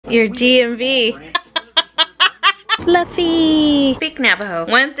Your DMV. Fluffy. Speak Navajo.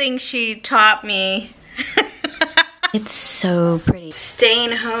 One thing she taught me. It's so pretty.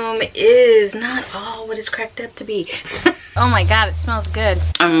 Staying home is not all what it's cracked up to be. Oh my god, it smells good.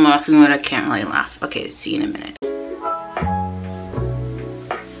 I'm laughing, but I can't really laugh. Okay, see you in a minute.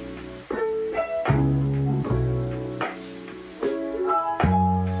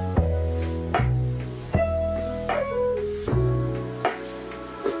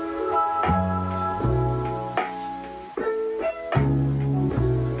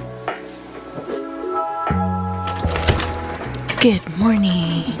 Good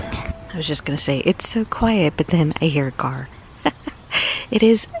morning. I was just gonna say it's so quiet, but then I hear a car. It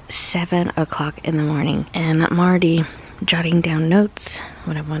is 7 o'clock in the morning and I'm already jotting down notes,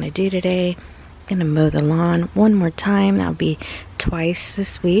 what I want to do today. Gonna mow the lawn one more time. That'll be twice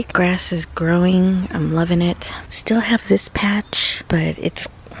this week. Grass is growing. I'm loving it. Still have this patch, but it's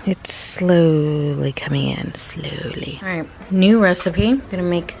slowly coming in, slowly. All right, new recipe. Gonna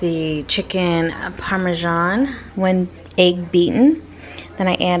make the chicken Parmesan, 1 egg beaten. Then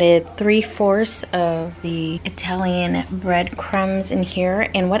I added 3/4 of the Italian breadcrumbs in here.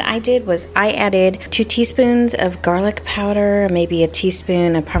 And what I did was I added 2 teaspoons of garlic powder, maybe a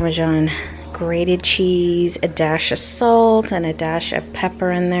teaspoon of Parmesan grated cheese, a dash of salt, and a dash of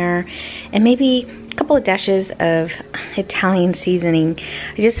pepper in there, and maybe a couple of dashes of Italian seasoning.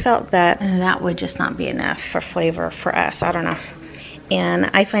 I just felt that that would just not be enough for flavor for us. I don't know. And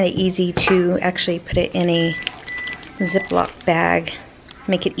I find it easy to actually put it in a Ziploc bag,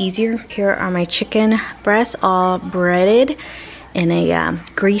 make it easier. Here are my chicken breasts all breaded in a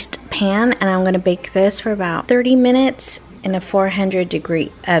greased pan, and I'm going to bake this for about 30 minutes in a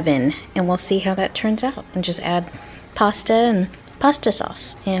 400-degree oven, and we'll see how that turns out. And just add pasta and pasta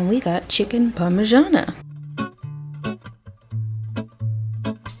sauce, and we got chicken parmigiana.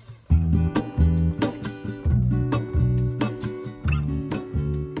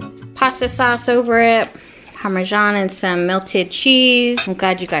 Pasta sauce over it, Parmesan and some melted cheese. I'm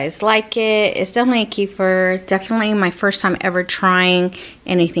glad you guys like it. It's definitely a keeper. Definitely my first time ever trying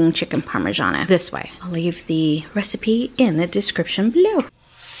anything chicken Parmesan this way. I'll leave the recipe in the description below.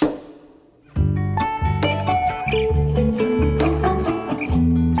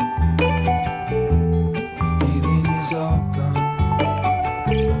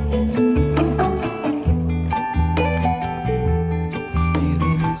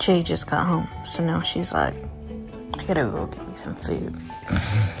 Jay just got home, so now she's like, I gotta go get me some food.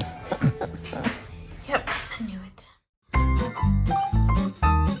 Yep, I knew it.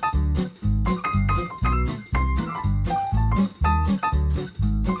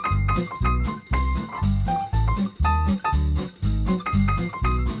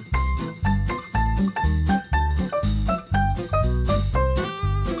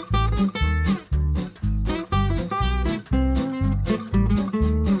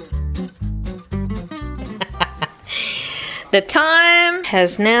 The time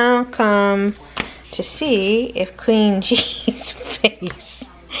has now come to see if Queen G's face.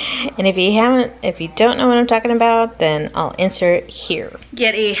 And if you don't know what I'm talking about, then I'll insert here.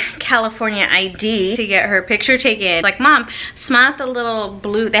 Get a California ID to get her picture taken. Like, Mom, smile at the little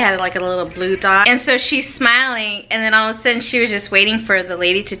blue, they had like a little blue dot. And so she's smiling, and then all of a sudden she was just waiting for the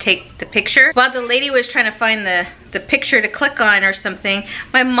lady to take the picture. While the lady was trying to find the picture to click on or something,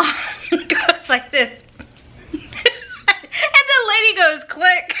 my mom goes like this. And the lady goes,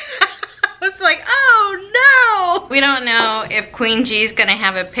 click. I was like, oh no. We don't know if Queen G's gonna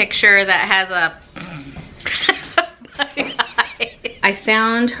have a picture that has a I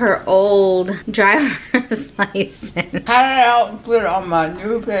found her old driver's license. Cut it out and put it on my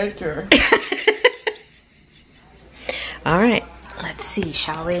new picture. Alright, let's see,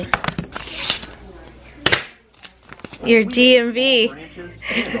 shall we? Your DMV.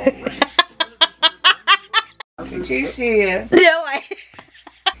 Did you see it? No,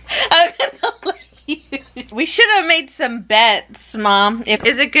 I'm gonna let you. We should have made some bets, Mom.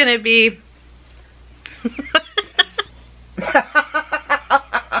 Is it gonna be?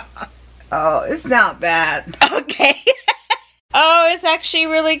 Oh, it's not bad. Okay. Oh, it's actually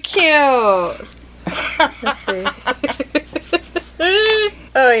really cute. Let's see.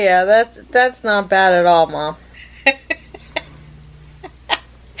 Oh yeah, that's not bad at all, Mom.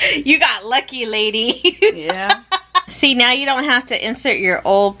 You got lucky, lady. Yeah. See, now you don't have to insert your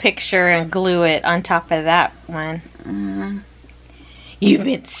old picture and glue it on top of that one. You've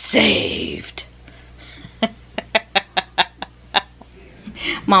been saved.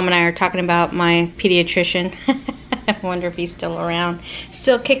 Mom and I are talking about my pediatrician. wonder if he's still around.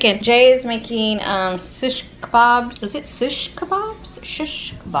 Still kicking. Jay is making shish kebabs. Is it shish kebabs?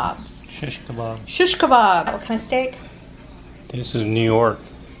 Shish kebabs. Shish kebab. Shish kebab. What kind of steak? This is New York.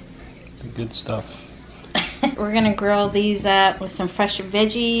 The good stuff. We're gonna grill these up with some fresh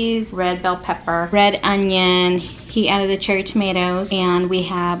veggies, red bell pepper, red onion. He added the cherry tomatoes, and we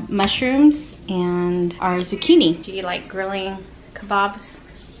have mushrooms and our zucchini. Do you like grilling kebabs?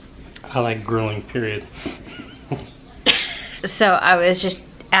 I like grilling, period. So I was just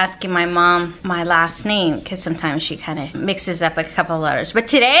asking my mom my last name because sometimes she kind of mixes up a couple of letters. But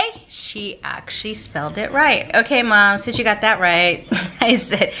today, she actually spelled it right. Okay, Mom, since you got that right, I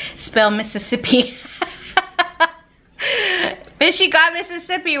said spell Mississippi. But she got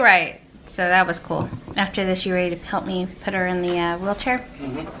Mississippi right. So that was cool. After this, you ready to help me put her in the wheelchair?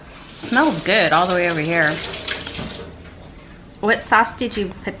 Mm-hmm. Smells good all the way over here. What sauce did you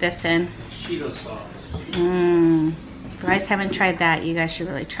put this in? Cheeto sauce. Mmm. If you guys haven't tried that, you guys should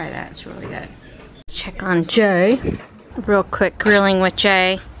really try that. It's really good. Check on Jay. Real quick grilling with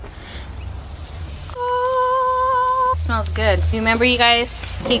Jay. Oh, smells good. You remember, you guys,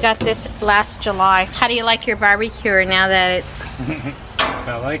 he got this last July. How do you like your barbecue now that it's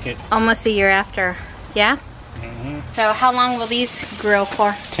I like it. almost a year after? Yeah? Mm-hmm. So how long will these grill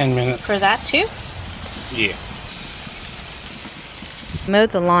for? 10 minutes. For that too? Yeah. Mowed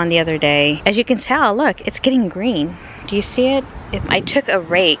the lawn the other day. As you can tell, look, it's getting green. Do you see it? I took a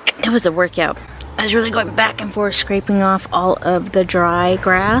rake. It was a workout. I was really going back and forth, scraping off all of the dry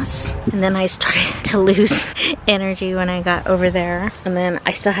grass. And then I started to lose energy when I got over there. And then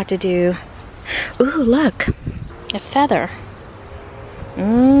I still have to do, ooh, look, a feather.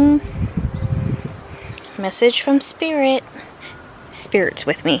 Message from Spirit. Spirit's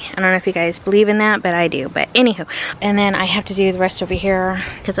with me. I don't know if you guys believe in that, but I do. But anywho, and then I have to do the rest over here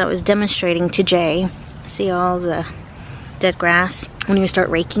because I was demonstrating to Jay. See all the dead grass when you start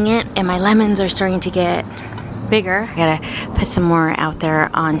raking it, and my lemons are starting to get bigger. I gotta put some more out there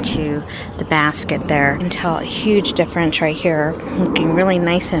onto the basket there. You can tell a huge difference right here. Looking really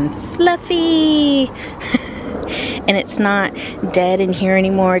nice and fluffy. And it's not dead in here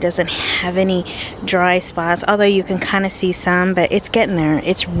anymore. It doesn't have any dry spots, although you can kind of see some, but it's getting there.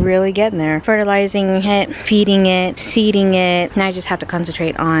 It's really getting there. Fertilizing it, feeding it, seeding it. Now I just have to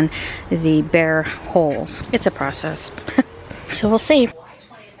concentrate on the bare holes. It's a process. So we'll see.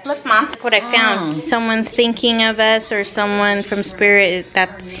 Look, Mom, look what I found. Someone's thinking of us, or someone from Spirit.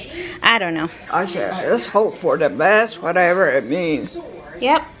 That's, I don't know. I said, let's hope for the best, whatever it means.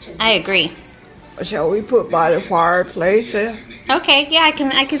 Yep, I agree. Shall we put by the fireplace? Okay, yeah, I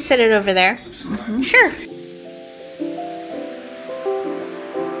can set it over there. Mm-hmm. Sure.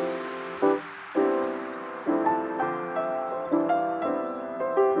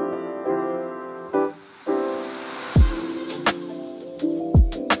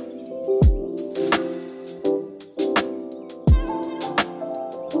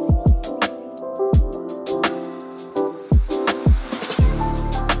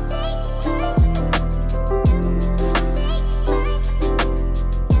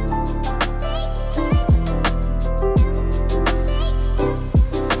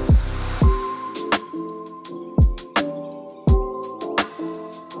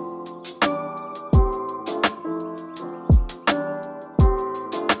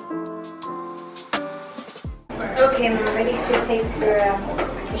 Okay, Mom, ready to take your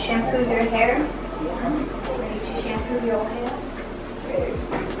to shampoo your hair? Ready to shampoo your hair?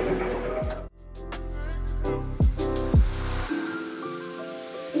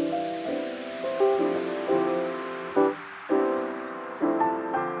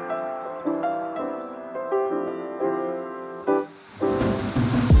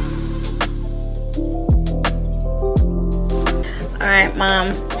 Alright,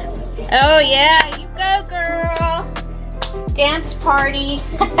 Mom. Oh yeah, you go, girl. Dance party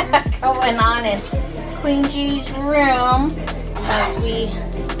going on in Queen G's room as we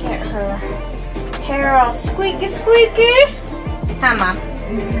get her hair all squeaky squeaky. Huh, Mom?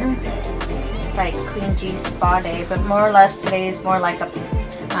 It's like Queen G's spa day, but more or less today is more like a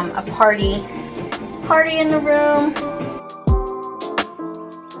party in the room.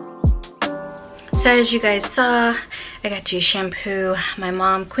 So as you guys saw, I got to shampoo my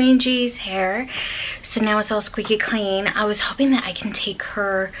mom, Queen G's hair. So now it's all squeaky clean. I was hoping that I can take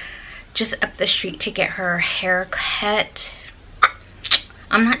her just up the street to get her hair cut.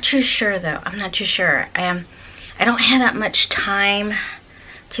 I'm not too sure though. I'm not too sure. I don't have that much time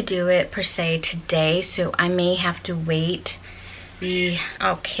to do it per se today, so I may have to wait.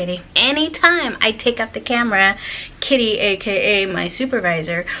 Oh, Kitty. Anytime I take up the camera, Kitty, aka my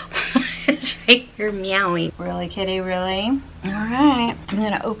supervisor, is right here meowing. Really, kitty, really? All right, I'm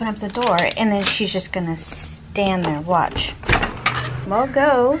gonna open up the door and then she's just gonna stand there, watch. Well,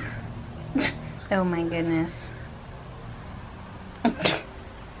 go. Oh my goodness.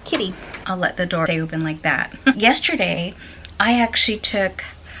 Kitty. I'll let the door stay open like that. Yesterday, I actually took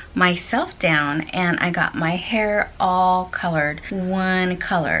myself down and I got my hair all colored one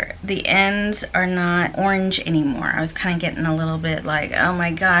color. The ends are not orange anymore. I was kind of getting a little bit like, oh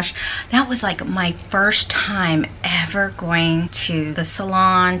my gosh, that was like my first time ever going to the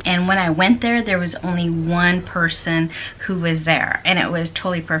salon, and when I went there, there was only one person who was there and it was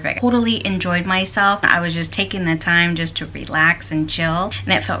totally perfect. Totally enjoyed myself. I was just taking the time just to relax and chill,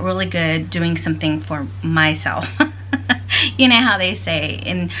 and it felt really good doing something for myself. You know how they say,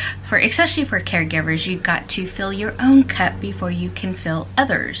 and especially for caregivers, you've got to fill your own cup before you can fill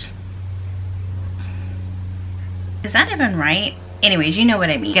others. Is that even right? Anyways, you know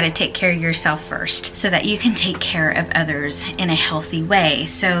what I mean. You gotta take care of yourself first so that you can take care of others in a healthy way.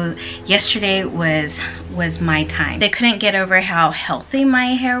 So yesterday was my time. They couldn't get over how healthy my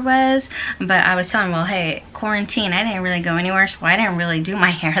hair was, but I was telling them, well, hey, quarantine, I didn't really go anywhere, so I didn't really do my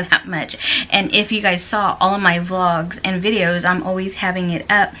hair that much. And if you guys saw all of my vlogs and videos, I'm always having it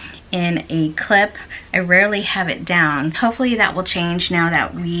up in a clip. I rarely have it down. Hopefully that will change now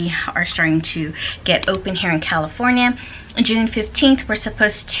that we are starting to get open here in California. June 15th, we're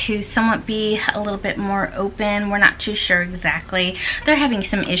supposed to somewhat be a little bit more open. We're not too sure exactly. They're having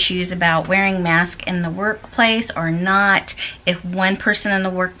some issues about wearing masks in the workplace or not. If one person in the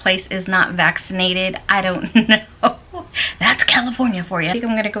workplace is not vaccinated, I don't know. That's California for you. I think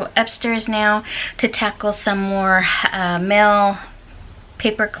I'm gonna go upstairs now to tackle some more mail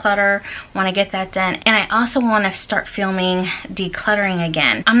paper clutter. Want to get that done, and I also want to start filming decluttering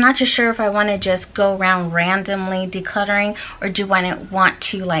again. I'm not just sure if I want to just go around randomly decluttering, or do I want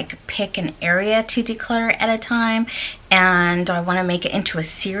to like pick an area to declutter at a time, and do I want to make it into a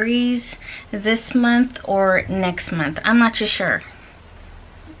series this month or next month. I'm not just sure,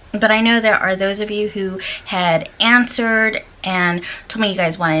 but I know there are those of you who had answered and told me you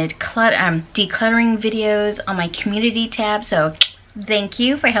guys wanted decluttering videos on my community tab, so thank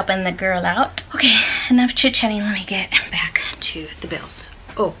you for helping the girl out. Okay, enough chit-chatting. Let me get back to the bills.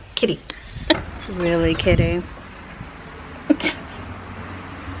 Oh, kitty. Really, kitty?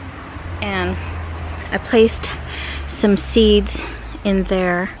 And I placed some seeds in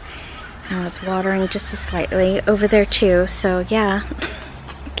there. I was watering just slightly over there too, so yeah.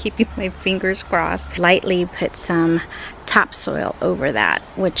 Keeping my fingers crossed. Lightly put some topsoil over that,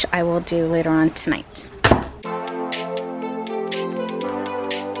 which I will do later on tonight.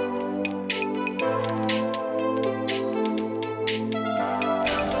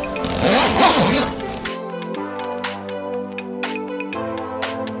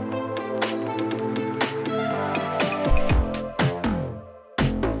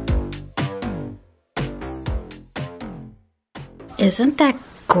 Isn't that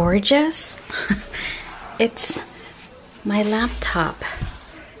gorgeous? It's my laptop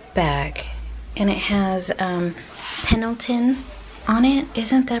bag and it has Pendleton on it.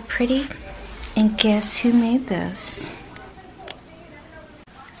 Isn't that pretty? And guess who made this?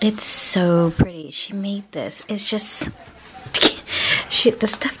 It's so pretty. She made this. It's just the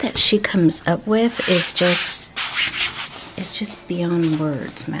stuff that she comes up with is just, it's just beyond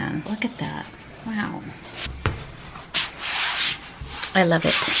words, man. Look at that. Wow. I love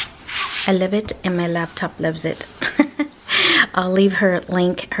it. I love it, and my laptop loves it. I'll leave her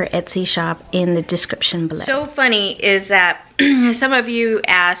link, her Etsy shop, in the description below. So funny is that some of you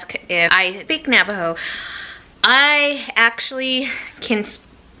ask if I speak Navajo. I actually can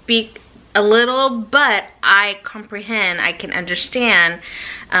speak a little, but I comprehend, I can understand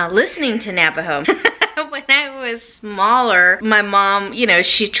listening to Navajo. When I was smaller, my mom, you know,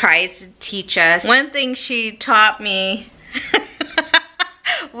 she tries to teach us. One thing she taught me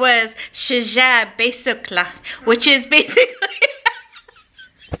was Shija Besukla, which is basically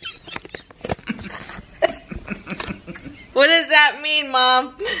what does that mean,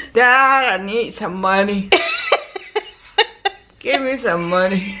 Mom? Dad, I need some money. Give me some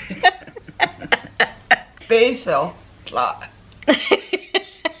money. Basil plot.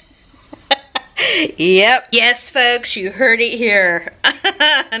 Yep. Yes, folks, you heard it here.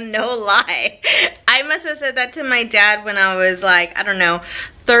 No lie. I I must have said that to my dad when I was like, I don't know,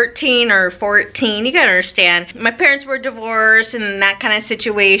 13 or 14. You gotta understand, my parents were divorced and that kind of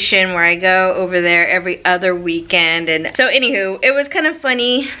situation where I go over there every other weekend. And so anywho, it was kind of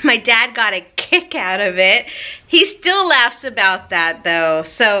funny. My dad got a kick out of it. He still laughs about that though.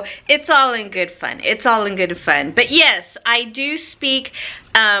 So it's all in good fun. It's all in good fun. But yes, I do speak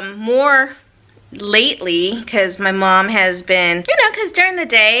more lately because my mom has been, you know, because during the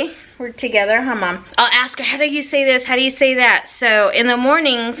day we're together, huh Mom? I'll ask her, how do you say this? How do you say that? So in the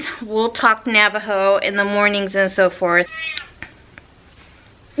mornings, we'll talk Navajo in the mornings and so forth.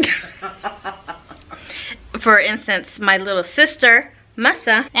 For instance, my little sister,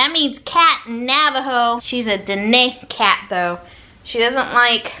 Massa, that means cat in Navajo. She's a Dene cat though. She doesn't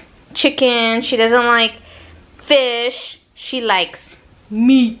like chicken. She doesn't like fish. She likes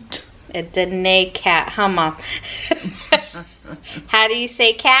meat. A Dene cat, huh Mom? How do you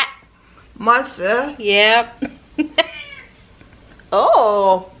say cat? Massa. Yep.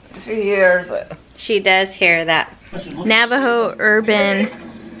 Oh. She hears it. She does hear that. Navajo urban.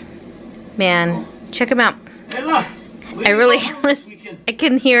 Man, check him out. I really, I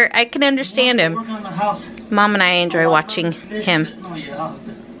can understand him. Mom and I enjoy watching him. Kind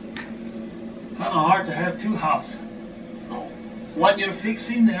of hard to have two houses. One you're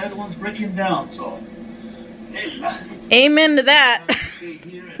fixing, the other one's breaking down, so. Amen to that.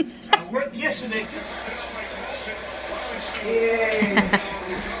 I worked yesterday.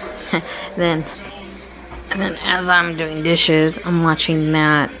 Then as I'm doing dishes, I'm watching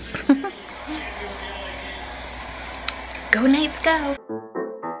that. Go Knights, go!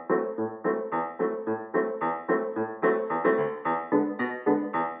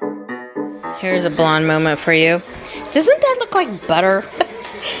 Here's a blonde moment for you. Doesn't that look like butter?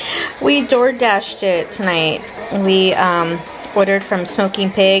 We DoorDashed it tonight. We ordered from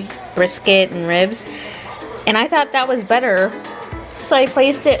Smoking Pig, brisket and ribs. And I thought that was better. So I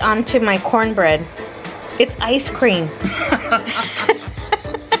placed it onto my cornbread. It's ice cream.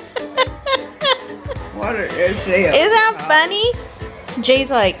 What is she? Isn't that funny? Jay's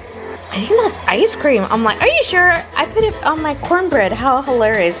like, I think that's ice cream. I'm like, are you sure? I put it on my cornbread. How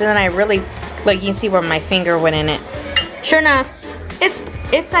hilarious. And then I really, like, you can see where my finger went in it. Sure enough, it's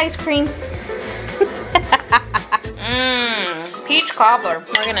ice cream. Peach cobbler.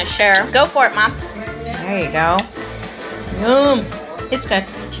 We're gonna share. Go for it, Mom. There you go. Yum. It's good.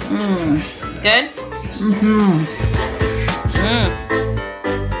 Good? Mm-hmm.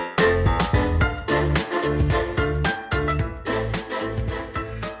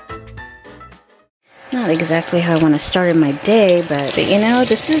 Not exactly how I want to start my day, but you know,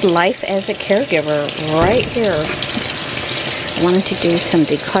 this is life as a caregiver right here. I wanted to do some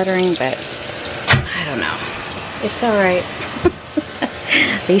decluttering, but I don't know. It's alright.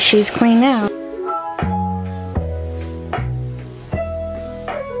 At least she's clean now.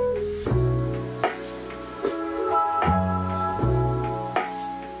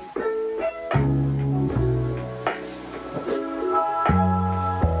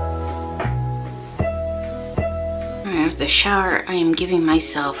 After the shower, I am giving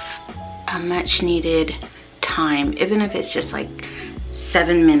myself a much needed time, even if it's just like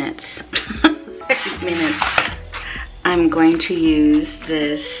 7 minutes. 30 minutes. I'm going to use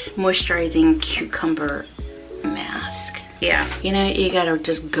this moisturizing cucumber mask. Yeah, you know, you gotta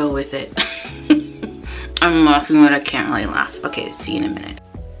just go with it. I'm laughing, but I can't really laugh. Okay, see you in a minute.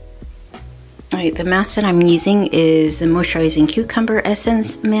 Alright, the mask that I'm using is the moisturizing cucumber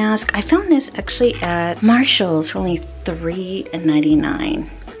essence mask. I found this actually at Marshall's for only $3.99.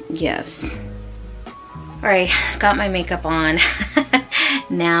 Yes. Alright, got my makeup on.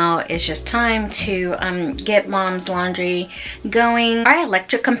 Now it's just time to get Mom's laundry going. Our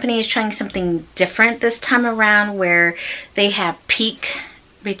electric company is trying something different this time around where they have peak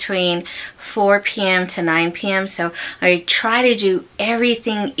between 4 p.m. to 9 p.m. So I try to do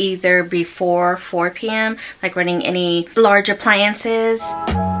everything either before 4 p.m. like running any large appliances.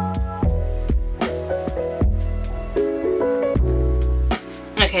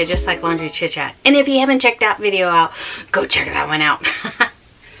 Okay, just like laundry chit chat. And if you haven't checked that video out, go check that one out.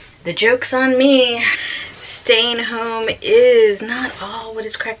 The joke's on me. Staying home is not all what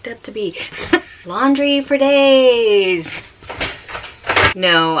it's cracked up to be. Laundry for days.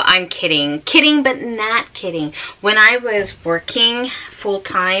 No, I'm kidding. Kidding, but not kidding. When I was working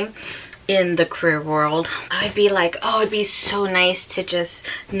full-time in the career world, I'd be like, oh, it'd be so nice to just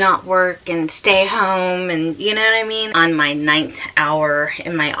not work and stay home, and you know what I mean? On my 9th hour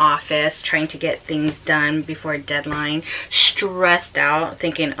in my office, trying to get things done before a deadline, stressed out,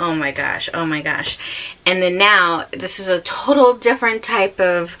 thinking, oh my gosh, oh my gosh. And then now, this is a total different type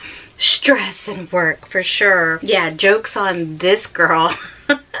of stress and work for sure. Yeah, joke's on this girl.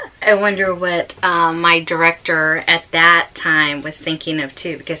 I wonder what my director at that time was thinking of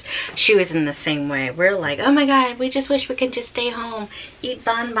too, because she was in the same way. We're like, oh my god, we just wish we could just stay home, eat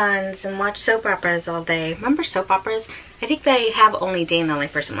bonbons, and watch soap operas all day. Remember soap operas? I think they have Only Day in the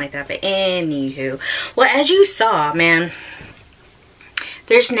Life or something like that. But anywho, well, as you saw, man,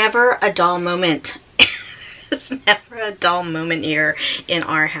 there's never a dull moment. There's never a dull moment here in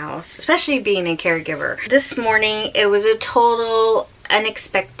our house, especially being a caregiver. This morning, it was a total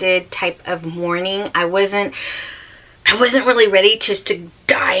unexpected type of morning. I wasn't really ready just to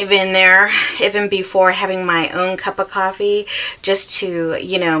dive in there, even before having my own cup of coffee, just to,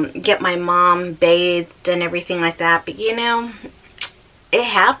 you know, get my mom bathed and everything like that. But you know, it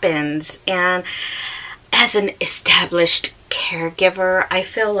happens. And as an established caregiver, I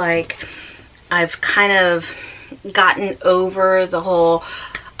feel like I've kind of gotten over the whole,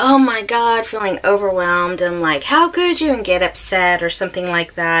 oh my god, feeling overwhelmed and like, how could you, and get upset or something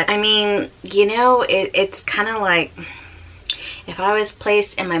like that. I mean, you know, it's kind of like, if I was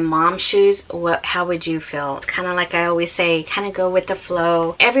placed in my mom's shoes, how would you feel? It's kind of like I always say, kind of go with the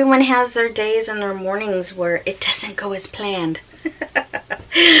flow. Everyone has their days and their mornings where it doesn't go as planned.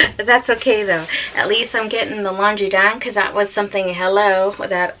 But that's okay though. At least I'm getting the laundry done, because that was something, hello,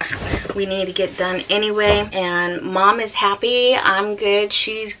 that we need to get done anyway. And mom is happy, I'm good,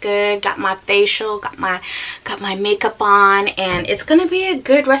 she's good, got my facial, got my makeup on, and it's gonna be a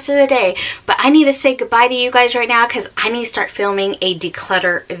good rest of the day. But I need to say goodbye to you guys right now, because I need to start filming a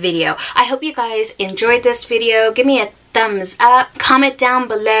declutter video. I hope you guys enjoyed this video. Give me a thumbs up, comment down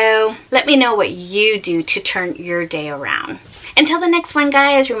below, let me know what you do to turn your day around. Until the next one,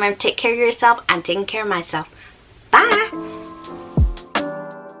 guys, remember to take care of yourself. I'm taking care of myself. Bye.